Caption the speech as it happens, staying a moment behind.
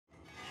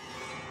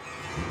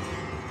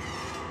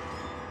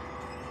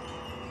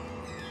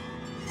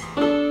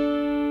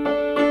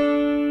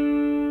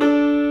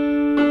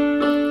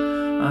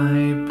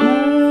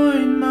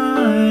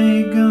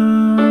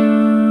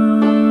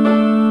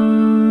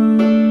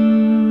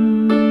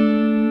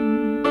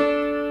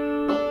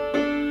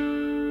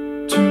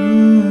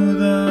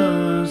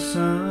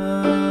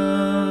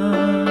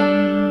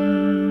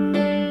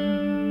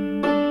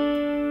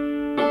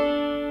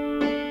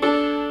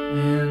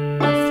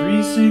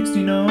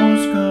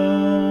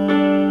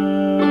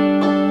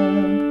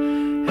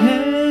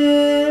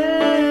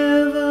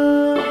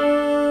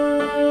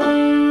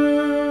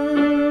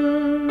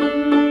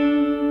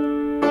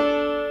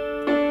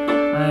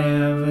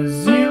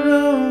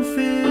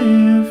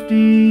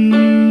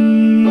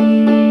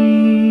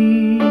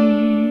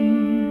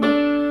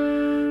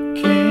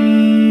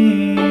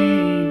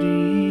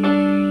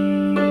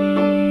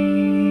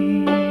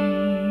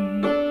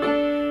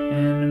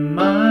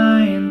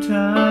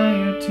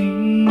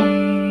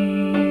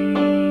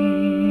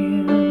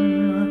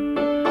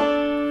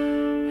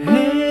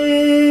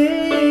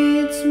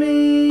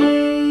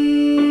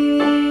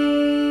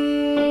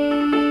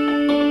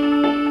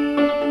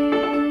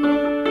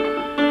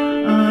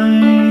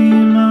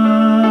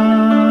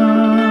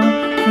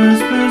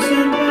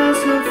person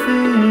pacifist.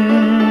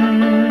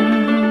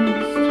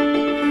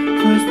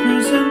 First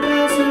person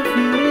pacifist.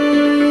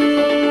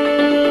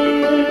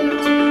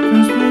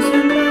 First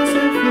person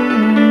pacifist.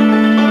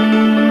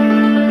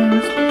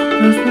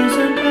 First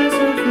person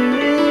pacifist.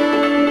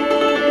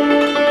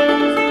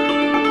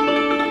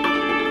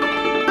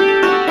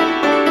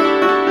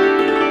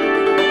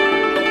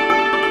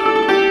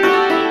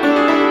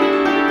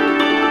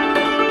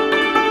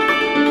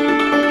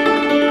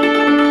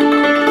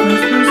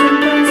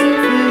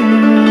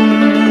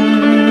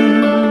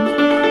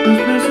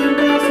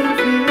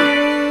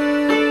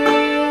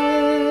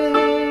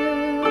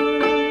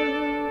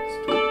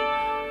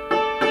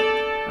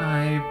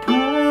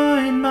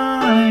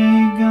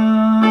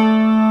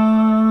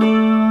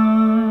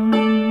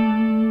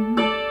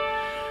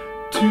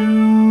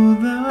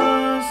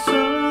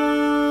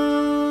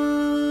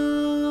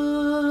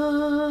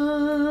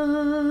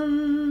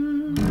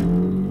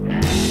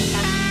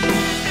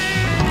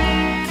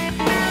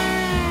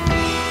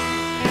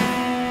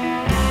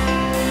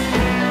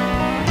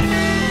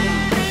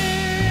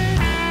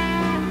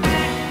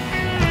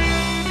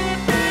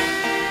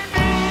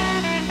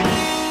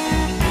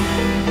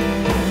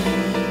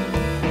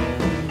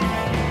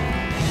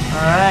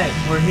 Alright,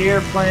 we're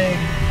here playing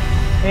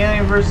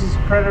Alien vs.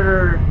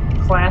 Predator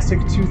Classic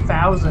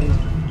 2000.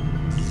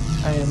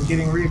 I am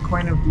getting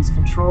reacquainted with these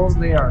controls.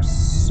 They are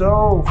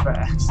so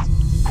fast.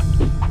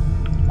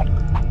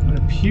 I'm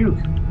gonna puke.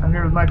 I'm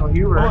here with Michael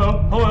Huber. Hello,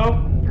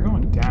 hello. You're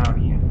going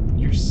down, Ian.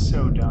 You're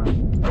so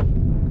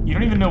done. You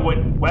don't even know what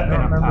weapon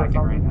I'm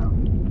packing right now.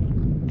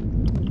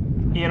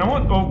 Ian, I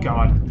want... Oh,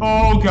 God.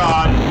 Oh,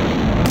 God.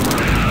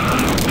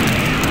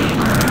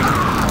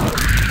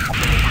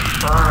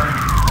 Burn.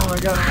 Oh my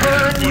god.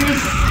 Burn, you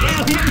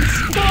alien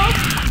stuff!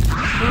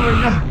 Oh my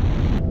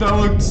god. That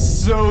looked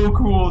so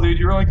cool, dude.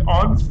 You were like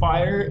on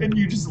fire and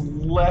you just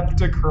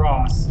leapt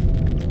across.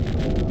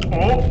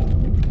 Oh!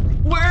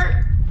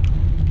 Where?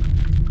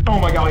 Oh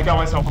my god, I got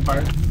myself on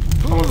fire.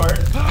 I'm on fire.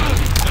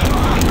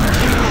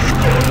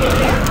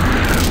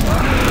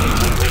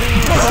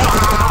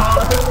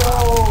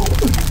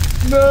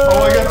 No!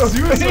 Oh, I got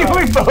suicide.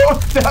 We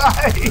both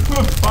died! I'm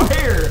on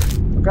fire!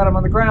 Got him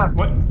on the ground.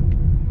 What?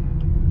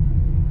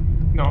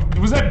 No.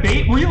 Was that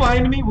bait? Were you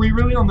lying to me? Were you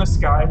really on this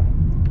guy?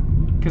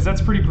 Because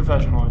that's pretty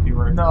professional if you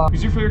were. No.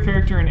 Who's your favorite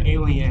character in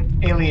Alien?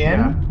 Alien?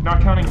 Yeah.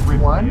 Not counting Ripley.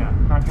 One? Yeah,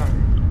 not counting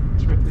Ripley.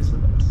 It's Ripley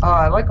said that. Oh,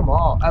 I like them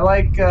all. I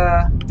like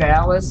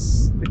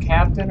Dallas, the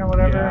captain or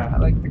whatever. Yeah. I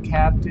like the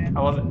captain.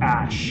 I love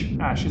Ash.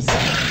 Ash is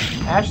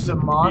Ash is a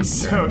he's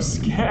monster. so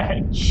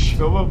sketch.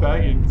 Bilbo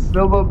Baggins.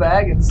 Bilbo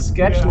Baggins,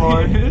 sketch Yeah,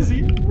 lord. he is,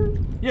 he is.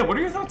 Yeah, what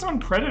are your thoughts on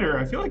Predator?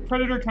 I feel like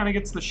Predator kind of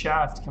gets the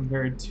shaft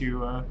compared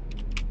to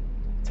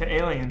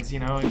Aliens, you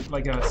know,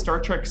 like a Star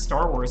Trek,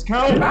 Star Wars.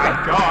 Oh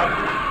my god!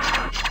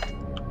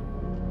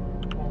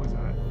 What was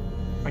that?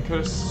 I could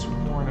have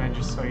sworn I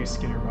just saw you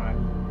skitter by.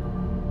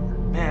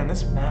 Man,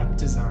 this map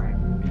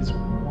design is...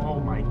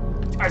 Oh my...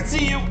 I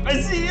see you! I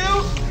see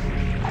you!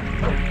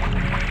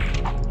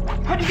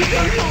 How'd you get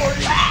down here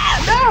already?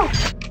 No!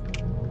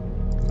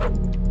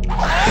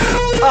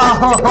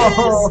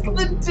 Oh!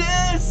 The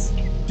disc!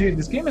 Dude,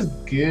 this game is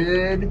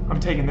good. I'm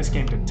taking this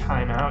game to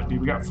timeout, dude.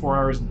 We got 4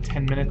 hours and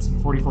 10 minutes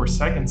and 44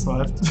 seconds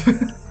left.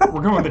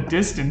 We're going the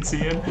distance,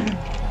 Ian.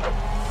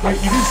 Wait,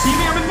 you can see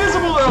me? I'm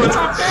invisible, though! It's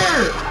not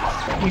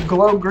fair! You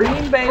glow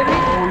green, baby. Oh,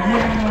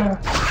 yeah.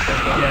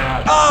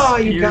 Yeah. Oh,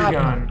 you Ear got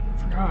gun. I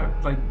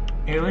forgot. Like,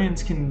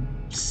 aliens can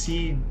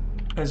see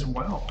as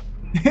well.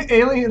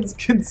 Aliens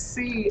can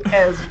see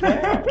as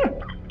well.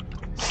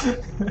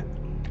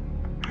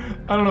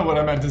 I don't know what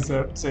I meant to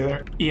say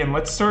there. Ian,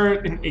 let's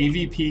start an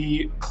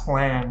AVP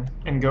clan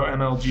and go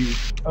MLG.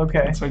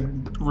 Okay. Let's like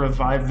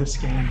revive this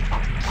game.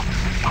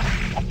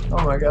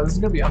 Oh my god, this is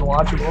gonna be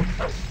unwatchable.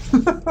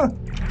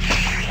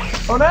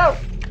 Oh no!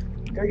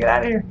 Gotta get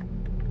out of here.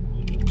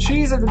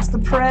 Jesus, it's the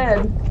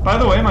Pred. By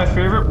the way, my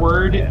favorite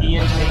word Ian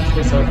Hinck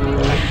has ever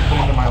put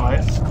into my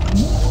life.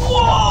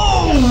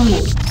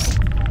 Whoa!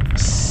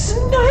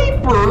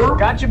 Sniper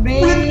Gotcha,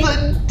 B. with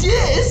the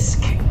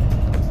disc!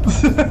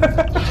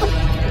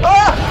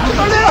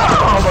 Oh no!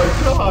 Oh my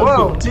god!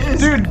 Whoa, the disc.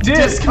 dude,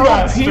 disc OP,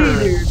 master.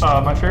 dude.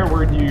 My favorite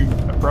word you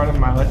brought into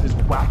my life is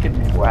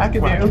wackadoo.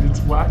 Wackadoo.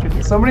 It's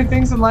wackadoo. So many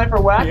things in life are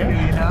wacky,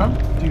 Yeah. you know?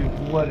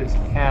 Dude, what is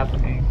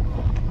happening?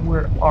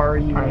 Where are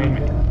you?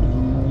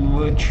 I'm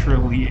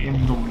literally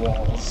in the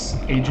walls.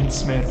 Agent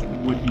Smith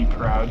would be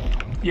proud.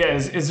 Yeah,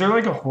 is there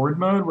like a horde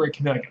mode where it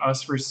can be like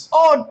us versus...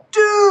 Oh,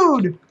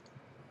 dude!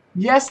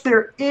 Yes,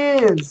 there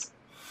is.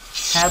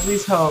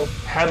 Hadley's Hope.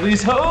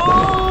 Hadley's Hope!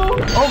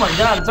 Oh my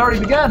god, it's already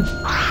begun.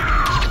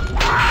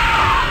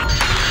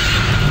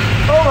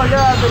 Oh my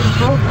god, they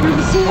broke through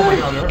the Oh my ceiling.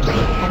 god,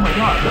 oh my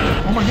god,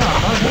 oh my god,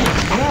 oh,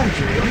 get out of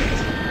here,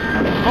 aliens.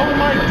 Oh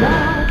my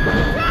god!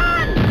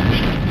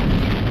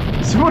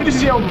 Someone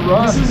just yelled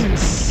run. This is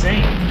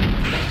insane.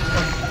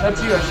 That's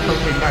you, I see.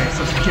 Okay, nice,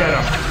 let's get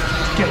him.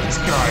 Let's get this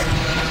guy.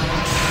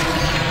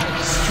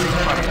 Street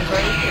fight.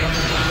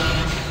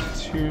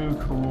 Too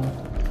cool.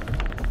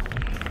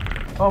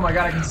 Oh my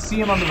god, I can see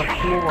him under the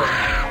floor.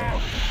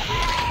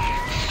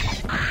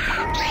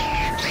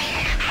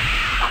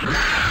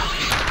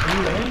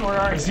 you in? Where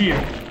are I you? see you.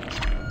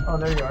 Oh,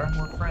 there you are.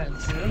 We're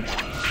friends, too. Is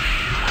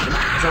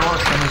that one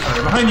friendly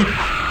fire behind you?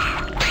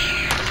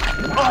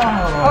 Oh.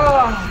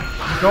 Oh,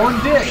 going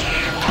disc.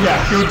 Yeah,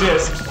 go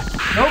disc.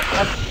 Nope,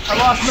 I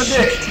lost my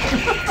disc.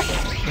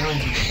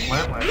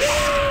 Relentless.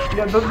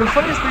 Yeah, the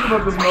funniest thing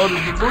about this mode is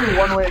there's only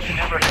one way it can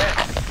ever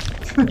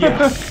end.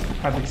 Yeah.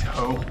 Have the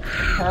toe.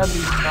 Have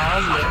these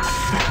nausea.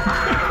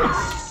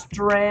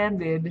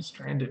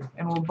 Stranded.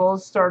 And we'll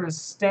both start as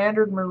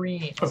standard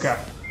Marines. Okay.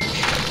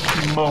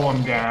 Mow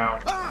them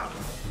down.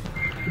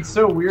 It's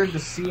so weird to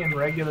see in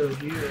regular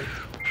view.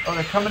 Oh,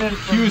 they're coming in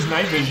from... Use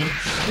night vision.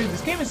 Dude,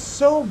 this game is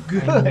so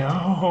good.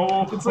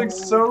 No. It's like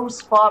so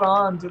spot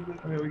on to the...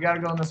 Okay, we gotta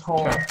go in this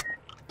hole.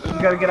 We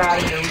gotta get out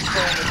of here. We're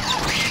stranded.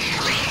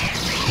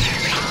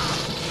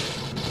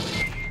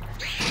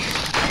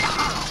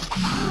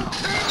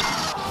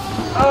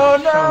 Oh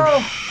no!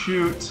 Oh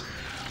shoot.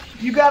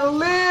 You gotta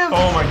live!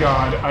 Oh my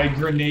god, I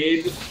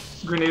grenade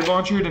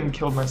launchered and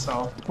killed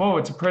myself. Whoa,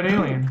 it's a pred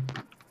alien.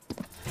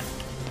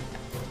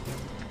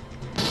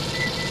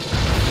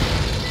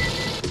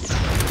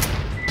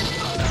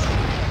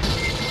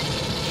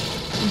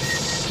 This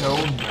is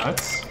so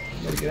nuts.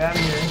 Gotta get out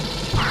of here.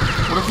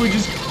 What if we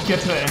just get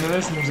to the end of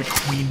this and there's a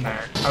queen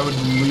there? I would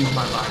lose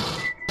my mind.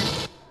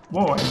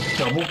 Whoa, I have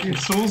double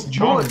pistols?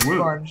 John Bullet Woo.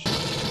 sponge.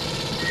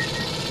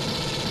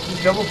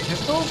 These double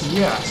pistols?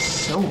 Yeah,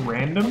 so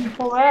random.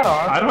 Pull that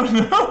off. I don't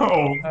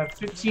know.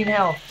 15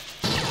 health.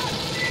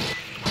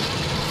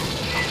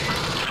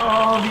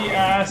 Oh, the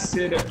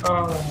acid.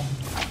 Oh.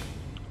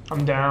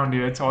 I'm down,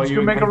 dude. It's all Just you.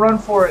 gonna make a run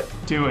for it.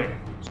 Do it.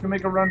 Just gonna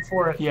make a run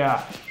for it.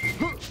 Yeah.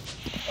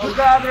 Oh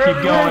god, they're Keep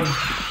everywhere. going.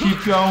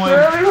 Keep going.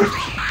 They're everywhere.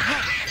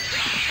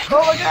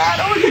 Oh my god,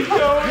 oh my god.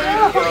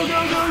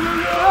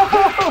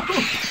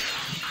 Go.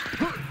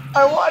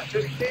 I want to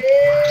live.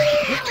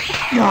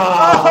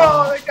 Oh.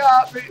 Oh, they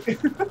got me.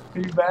 Are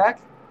you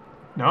back?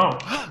 No.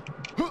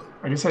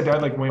 I guess I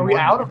died like way Are more. we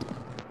out of...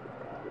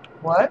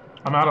 What?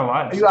 I'm out of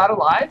lives. Are you out of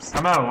lives?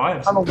 I'm out of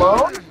lives. I'm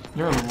alone?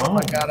 You're alone. Oh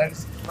my god, I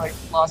just like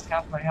lost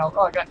half my health.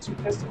 Oh, I got 2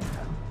 pistols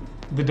now.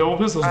 The double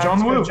pistols, Alright, John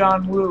let's go Woo.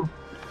 John Woo.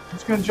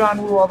 Let's go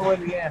John Woo all the way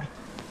to the end.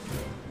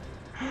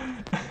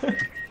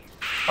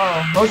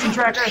 Oh, motion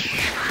tracker.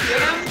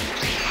 Get him.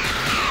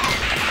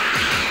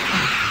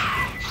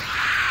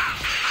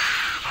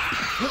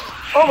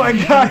 Oh my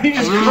god, he I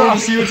just really want to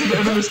crossed. see what's at the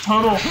end of this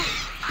tunnel. Me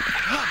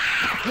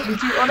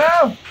too. Oh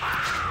no!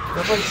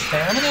 There's like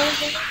stamina or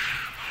something?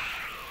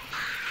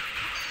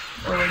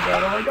 Oh my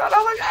god, oh my god,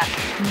 oh my god!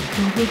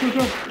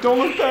 Go. Don't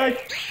look back.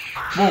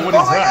 Whoa, what is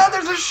Oh my that? god,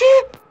 there's a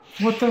ship!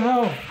 What the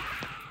hell?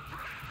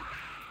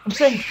 I'm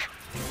safe.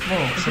 Whoa,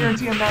 I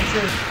guarantee I'm not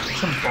safe.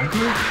 some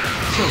bunker?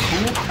 So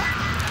cool.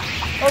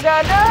 Oh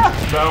god, no!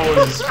 That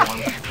was fun.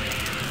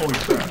 Holy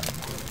crap.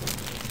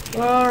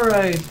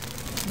 Alright.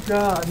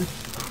 God.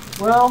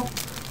 Well,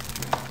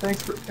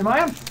 thanks for... Am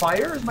I on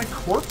fire? Is my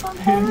corpse on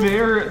fire?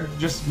 They're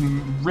just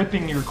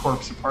ripping your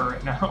corpse apart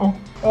right now.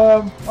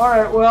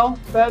 Alright, well,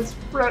 that's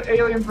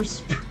Alien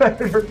vs.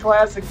 Predator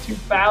Classic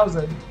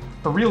 2000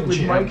 A real with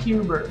gem. Mike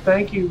Huber.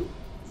 Thank you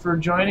for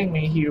joining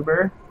me,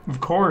 Huber. Of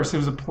course, it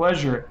was a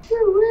pleasure.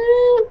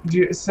 Do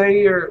you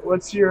say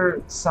what's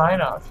your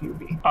sign-off,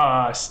 Hubie?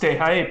 Stay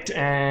hyped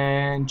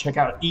and check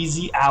out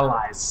Easy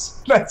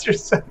Allies. That's your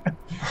sign-off.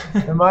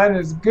 And mine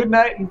is good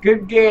night and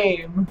good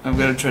game. I've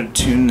got to try to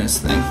tune this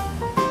thing.